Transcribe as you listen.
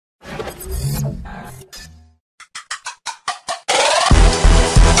This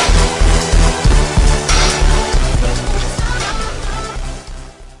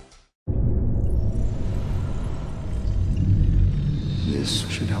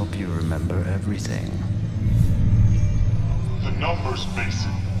should help you remember everything. The numbers,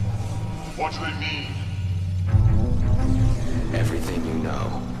 Mason. What do they mean? Everything you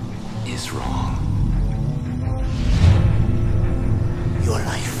know is wrong. Your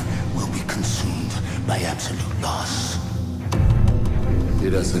life will be consumed by absolute loss. He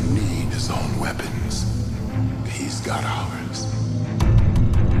doesn't need his own weapons. He's got ours.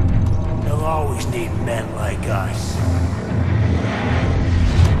 They'll always need men like us.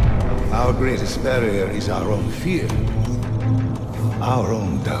 Our greatest barrier is our own fear. Our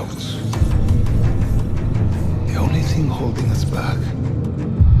own doubts. The only thing holding us back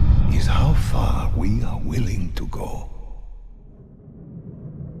is how far we are willing to go.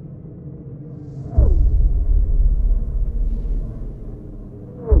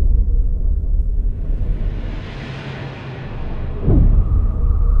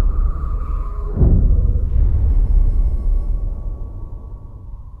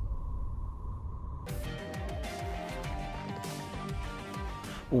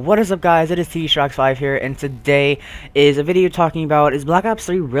 What is up, guys? It is TDCROX here, and today is a video talking about, is Black Ops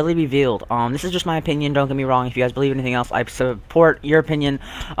 3 really revealed? This is just my opinion, don't get me wrong. If you guys believe anything else, I support your opinion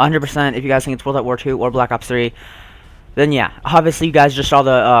 100%. If you guys think it's World at War 2 or Black Ops 3, then yeah. Obviously, you guys just saw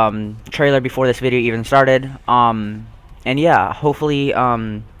the trailer before this video even started. And yeah, hopefully you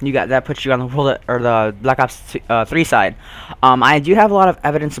got that puts you on the World or the Black Ops 3 side. I do have a lot of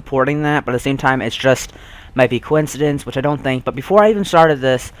evidence supporting that, but at the same time, it's just might be coincidence, which I don't think. But before I even started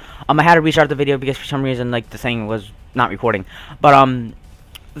this, I had to restart the video because for some reason, like, the thing was not recording. But when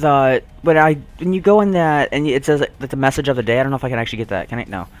you go in that and it says like the message of the day, I don't know if I can actually get that. Can I?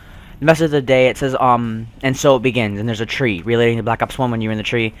 No. The message of the day, it says and so it begins, and there's a tree relating to Black Ops 1 when you're in the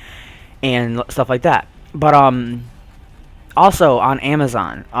tree and stuff like that. But also on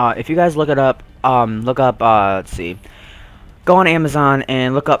Amazon, if you guys look it up, let's see. Go on Amazon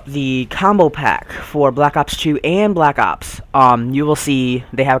and look up the combo pack for Black Ops 2 and Black Ops. You will see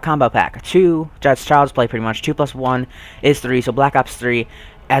they have a combo pack. 2, that's Child's Play pretty much. 2 plus 1 is 3, so Black Ops 3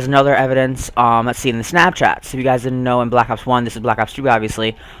 as another evidence. Let's see, in the Snapchats. If you guys didn't know, in Black Ops 1, this is Black Ops 2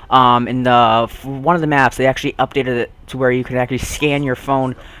 obviously. In one of the maps, they actually updated it to where you can actually scan your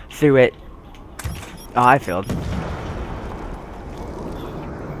phone through it. Oh, I failed.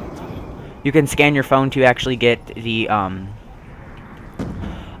 You can scan your phone to actually get the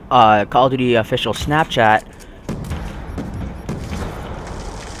Call of Duty official Snapchat.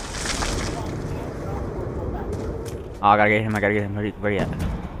 Oh, I gotta get him, Where you at?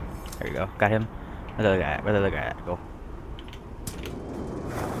 There you go, got him. Where's the other guy at? Where's the other guy at? Go.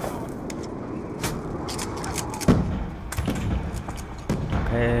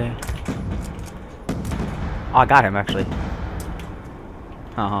 Okay. Oh, I got him, actually.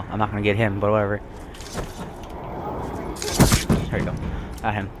 I'm not gonna get him, but whatever. There you go.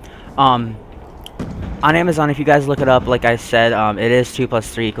 Got him. On Amazon, if you guys look it up, like I said, it is 2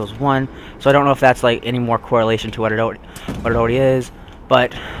 plus 3 equals 1. So I don't know if that's like any more correlation to what it already is.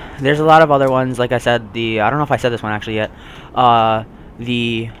 But there's a lot of other ones. Like I said, I don't know if I said this one actually yet.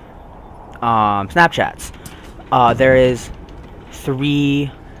 The Snapchats. There is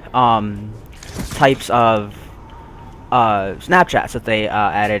 3 types of Snapchats that they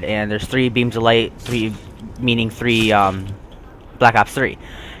added, and there's 3 beams of light, 3 meaning 3 Black Ops 3.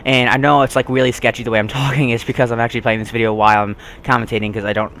 And I know it's like really sketchy the way I'm talking is because I'm actually playing this video while I'm commentating, because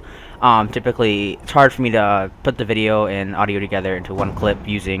I don't typically, it's hard for me to put the video and audio together into one clip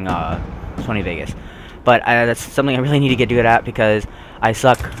using Sony Vegas. But that's something I really need to get good at because I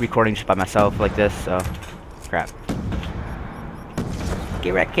suck recording just by myself like this, so crap.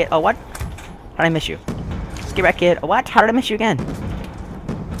 Get wrecked, kid. Oh, what? How did I miss you? Get wrecked, kid. Oh, what? How did I miss you again?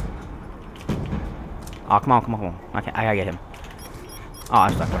 Oh, come on. I gotta get him. Oh,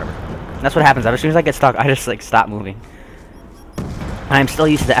 I'm stuck, whatever. That's what happens. As soon as I get stuck, I just, like, stop moving. And I'm still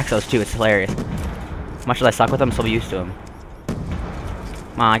used to the Exos, too. It's hilarious. Much as I suck with them, I'm still used to them.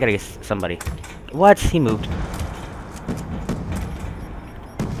 Come on, I gotta get somebody. What? He moved.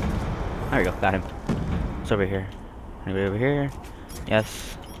 There we go. Got him. It's over here. Anybody over here?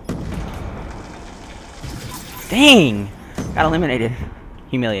 Yes. Dang! Got eliminated.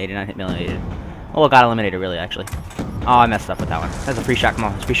 Humiliated, not humiliated. Oh, got eliminated, really, actually. Oh, I messed up with that one. That's a free shot. Come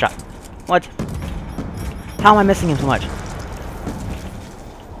on, it's a free shot. What? How am I missing him so much?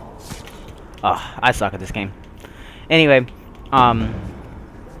 Oh, I suck at this game. Anyway,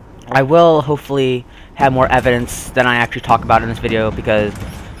 I will hopefully have more evidence than I actually talk about in this video because,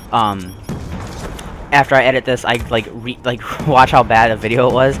 after I edit this, I like watch how bad a video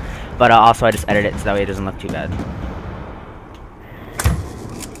it was, but also I just edit it so that way it doesn't look too bad.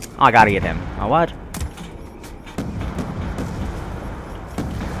 Oh, I gotta get him. Oh, what?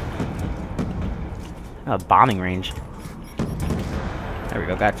 Oh, bombing range. There we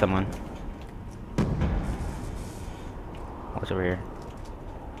go, got someone. What's over here?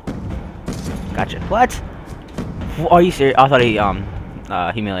 Gotcha. What? Are you serious? I thought he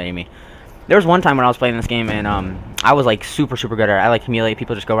humiliated me. There was one time when I was playing this game and I was like super good at it. I like humiliate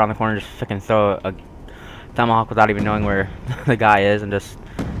people, just go around the corner, just fucking throw a tomahawk without even knowing where the guy is and just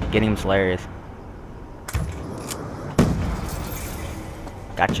getting him hilarious.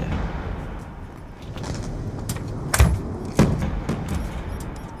 Gotcha.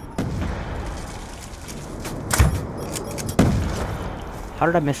 How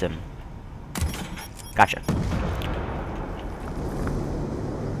did I miss him? Gotcha.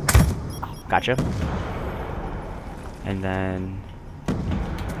 Gotcha. And then...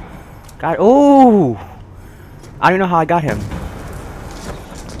 Oh! I don't know how I got him.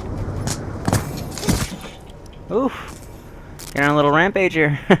 Oof. Getting on a little rampage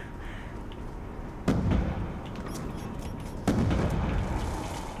here.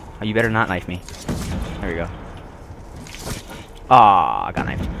 Oh, you better not knife me. There we go. Aw, I got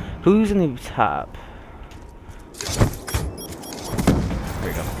knifed. Who's in the top? There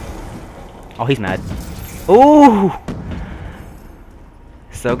we go. Oh, he's mad. Ooh!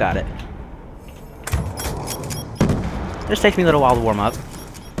 So got it. Just takes me a little while to warm up.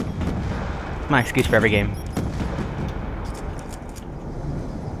 My excuse for every game.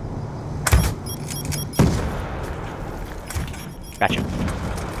 Gotcha.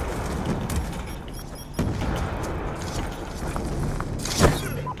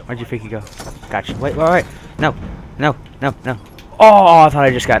 Where'd you think you go? Gotcha. Wait. No. No. No. No. Oh, I thought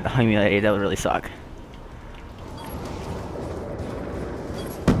I just got humiliated. That would really suck.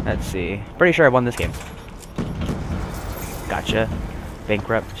 Let's see. Pretty sure I won this game. Gotcha.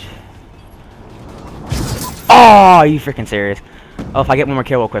 Bankrupt. Oh, are you freaking serious? Oh, if I get one more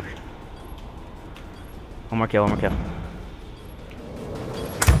kill real quick. One more kill.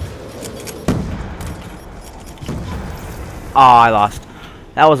 Oh, I lost.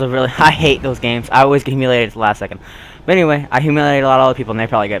 That was a really... I hate those games. I always get humiliated at the last second. But anyway, I humiliated a lot of other people and they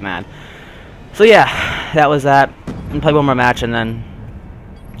probably get mad. So yeah, that was that. I'm gonna play one more match and then...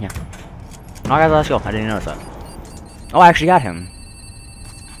 Yeah. Oh, guys, let's go. I didn't notice that. Oh, I actually got him.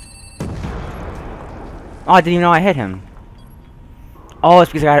 Oh, I didn't even know I hit him. Oh,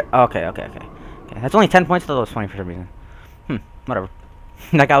 it's because I got... Okay. That's only 10 points, though. That was funny for some reason. Whatever.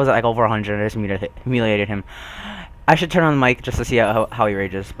 That guy was at like over 100. I just humiliated him. I should turn on the mic just to see how he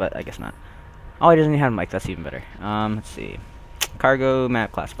rages, but I guess not. Oh, he doesn't even have a mic. That's even better. Let's see. Cargo,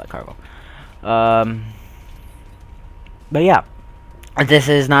 map, classified cargo. But yeah. This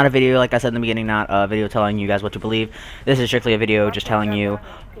is not a video, like I said in the beginning, not a video telling you guys what to believe. This is strictly a video just telling you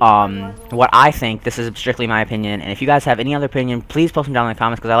what I think. This is strictly my opinion. And if you guys have any other opinion, please post them down in the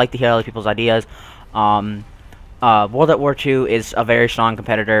comments because I like to hear other people's ideas. World.War II is a very strong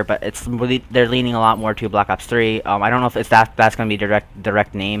competitor, but it's really, they're leaning a lot more to Black Ops 3. I don't know if it's that's going to be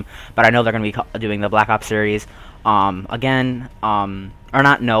direct name, but I know they're going to be doing the Black Ops series again. Or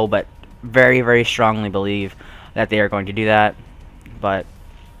not no, but very strongly believe that they are going to do that. But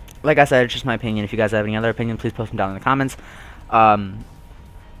like I said, it's just my opinion. If you guys have any other opinion, please post them down in the comments. And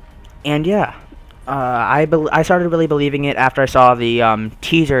yeah. I started really believing it after I saw the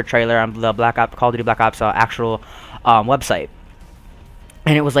teaser trailer on the Call of Duty Black Ops actual website,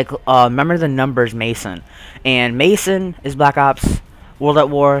 and it was like, remember the numbers Mason, and Mason is Black Ops. World at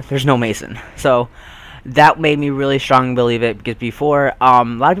War, there's no Mason, so that made me really strongly believe it. Because before, a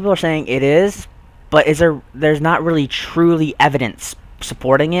lot of people are saying it is, but there's not really truly evidence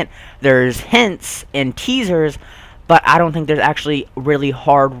supporting it. There's hints and teasers, but I don't think there's actually really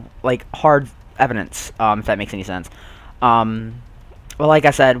hard evidence, if that makes any sense. Well, like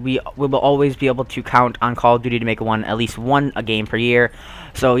I said, we will always be able to count on Call of Duty to make at least one game per year.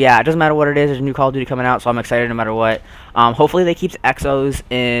 So yeah, it doesn't matter what it is. There's a new Call of Duty coming out, so I'm excited no matter what. Hopefully they keep the Exos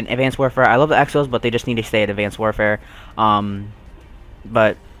in Advanced Warfare. I love the Exos, but they just need to stay at Advanced Warfare.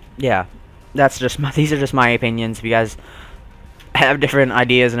 But yeah, these are just my opinions. If you guys have different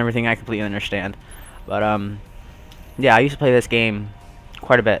ideas and everything, I completely understand. But yeah, I used to play this game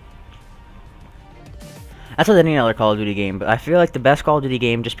quite a bit. That's with any other Call of Duty game, but I feel like the best Call of Duty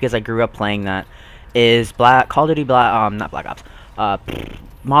game, just because I grew up playing that, is Call of Duty not Black Ops,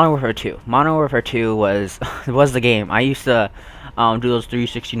 Modern Warfare 2. Modern Warfare 2 was the game. I used to do those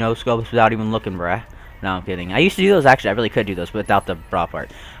 360 no scopes without even looking, bruh. No, I'm kidding. I used to do those, actually. I really could do those without the bra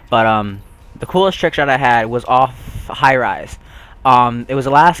part. But The coolest trick shot I had was off high rise. It was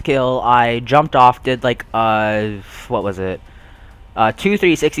the last kill. I jumped off, did like what was it? 2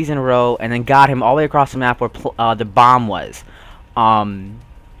 360s in a row, and then got him all the way across the map where the bomb was.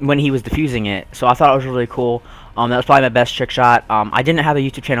 When he was defusing it. So I thought it was really cool. That was probably my best trick shot. I didn't have a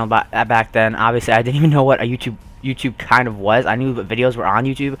YouTube channel back then. Obviously, I didn't even know what a YouTube kind of was. I knew that videos were on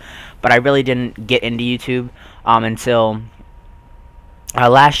YouTube, but I really didn't get into YouTube until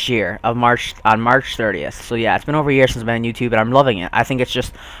last year on March 30th. So yeah, it's been over a year since I've been on YouTube, and I'm loving it. I think it's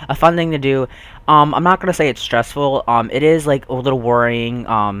just a fun thing to do. I'm not gonna say it's stressful. It is like a little worrying.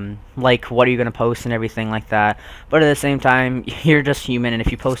 Like what are you gonna post and everything like that. But at the same time, you're just human, and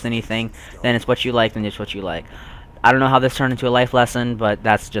if you post anything, then it's what you like, then it's what you like. I don't know how this turned into a life lesson, but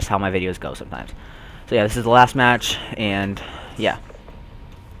that's just how my videos go sometimes. So yeah, this is the last match, and yeah.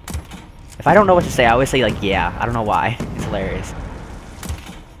 If I don't know what to say, I always say like yeah. I don't know why. It's hilarious.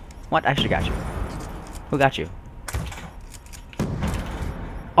 What? I actually got you. Who got you?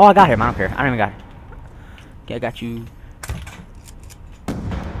 Oh, I got him. I don't care. I don't even got him. Okay, I got you.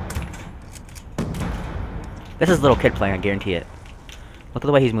 This is a little kid playing, I guarantee it. Look at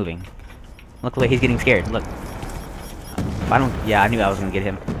the way he's moving. Look at the way he's getting scared. Look. If I don't... Yeah, I knew I was going to get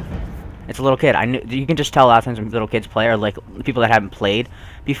him. It's a little kid. I knew. You can just tell a lot of times when little kids play, or like people that haven't played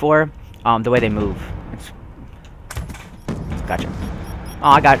before, the way they move. It's... Gotcha.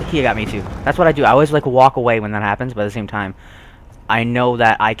 Oh, he got me too. That's what I do. I always like walk away when that happens, but at the same time, I know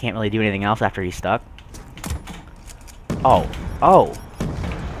that I can't really do anything else after he's stuck. Oh. Oh.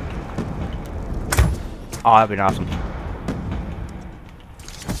 Oh, that'd been awesome.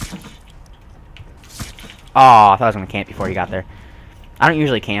 Oh, I thought I was gonna camp before he got there. I don't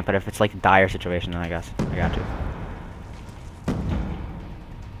usually camp, but if it's like a dire situation, then I guess I got to.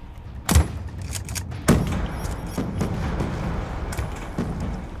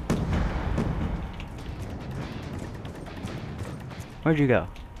 Where'd you go?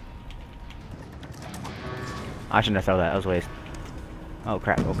 I shouldn't have thrown that. That was a waste. Oh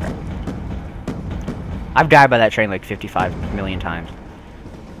crap, oh crap. I've died by that train like 55 million times.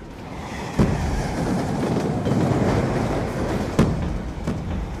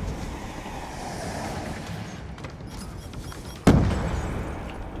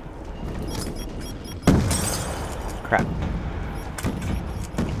 Crap.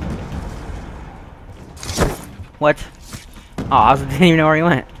 What? Oh, I didn't even know where he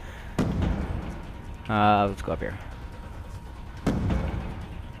went. Let's go up here.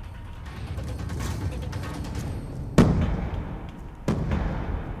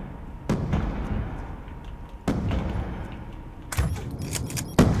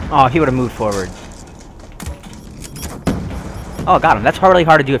 Oh, he would have moved forward. Oh, got him. That's really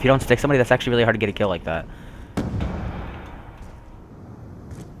hard to do if you don't stick somebody. That's actually really hard to get a kill like that.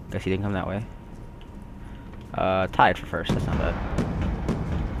 Guess he didn't come that way. Tied for first. That's not bad.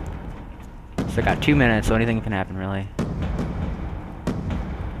 So I got 2 minutes, so anything can happen, really.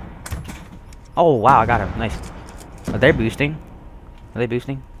 Oh, wow, I got him. Nice. Are they boosting? Are they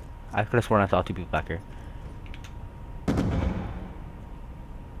boosting? I could have sworn I saw 2 people back here.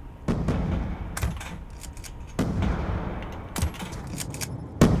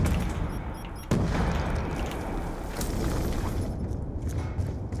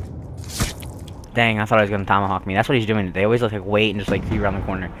 Dang, I thought I was gonna tomahawk me. That's what he's doing. They always like wait and just like creep around the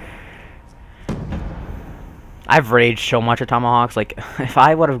corner. I've raged so much at tomahawks. Like, if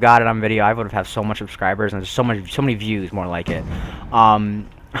I would have got it on video, I would have had so much subscribers and so many views, more like it.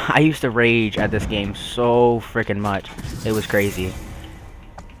 I used to rage at this game so freaking much. It was crazy.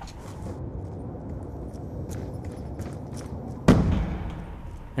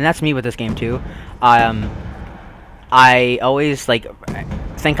 And that's me with this game too. I always like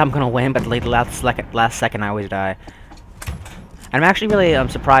think I'm gonna win, but like last second I always die. And I'm actually really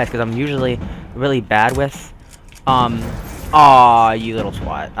surprised because I'm usually really bad with aw, you little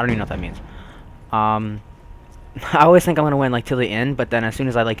swat. I don't even know what that means. I always think I'm gonna win like till the end, but then as soon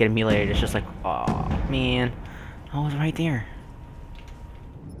as I like get annihilated, it's just like, oh man, I was right there.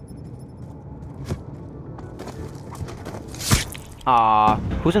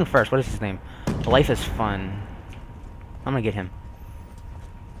 Who's in first? What is his name? Life is fun. I'm gonna get him.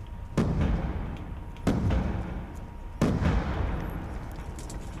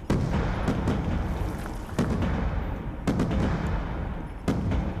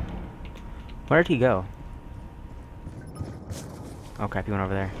 Where did he go? Oh crap, he went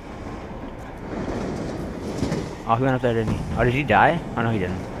over there. Oh, he went up there, didn't he? Oh, did he die? Oh, no, he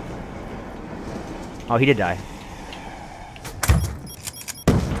didn't. Oh, he did die.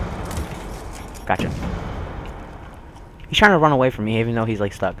 Gotcha. He's trying to run away from me, even though he's,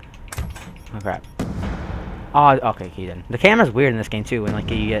 like, stuck. Oh crap. Oh, okay, he did. The camera's weird in this game too, when like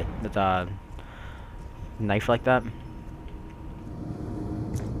you get the knife like that.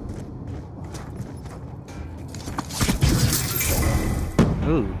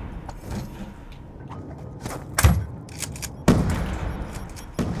 Ooh.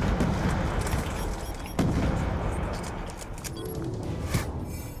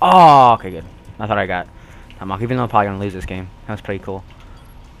 Oh, okay, good. I thought I got Tomahawk, even though I'm probably gonna lose this game. That was pretty cool.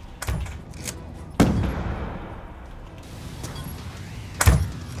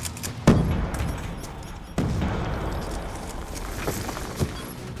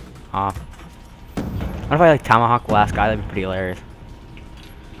 What if I like Tomahawk the last guy? That'd be pretty hilarious.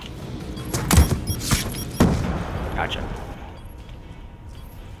 Gotcha.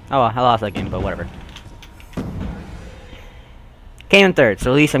 Oh well, I lost that game, but whatever. Came in third,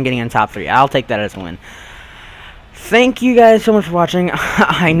 so at least I'm getting in top 3. I'll take that as a win. Thank you guys so much for watching.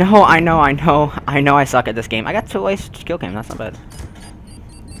 I know I suck at this game. I got 2 ways to kill cam, that's not bad.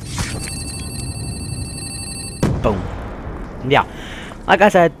 Boom. Yeah. Like I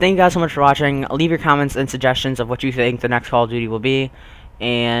said, thank you guys so much for watching. Leave your comments and suggestions of what you think the next Call of Duty will be.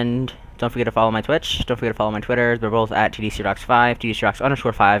 And don't forget to follow my Twitch. Don't forget to follow my Twitter. They're both at TDCROX5,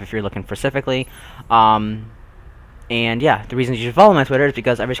 TDCROX_5 if you're looking specifically. And yeah, the reason you should follow my Twitter is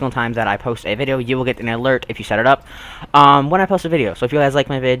because every single time that I post a video, you will get an alert if you set it up when I post a video. So if you guys like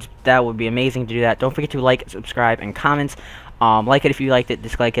my vids, that would be amazing to do that. Don't forget to like, subscribe, and comment. Like it if you liked it,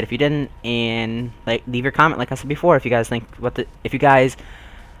 dislike it if you didn't, and leave your comment like I said before if you guys think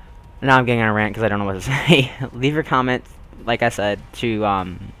now I'm getting on a rant because I don't know what to say. Leave your comment like I said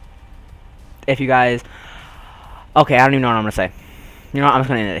to if you guys okay, I don't even know what I'm gonna say. You know what, I'm just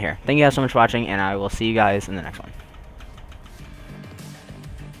gonna end it here. Thank you guys so much for watching, and I will see you guys in the next one.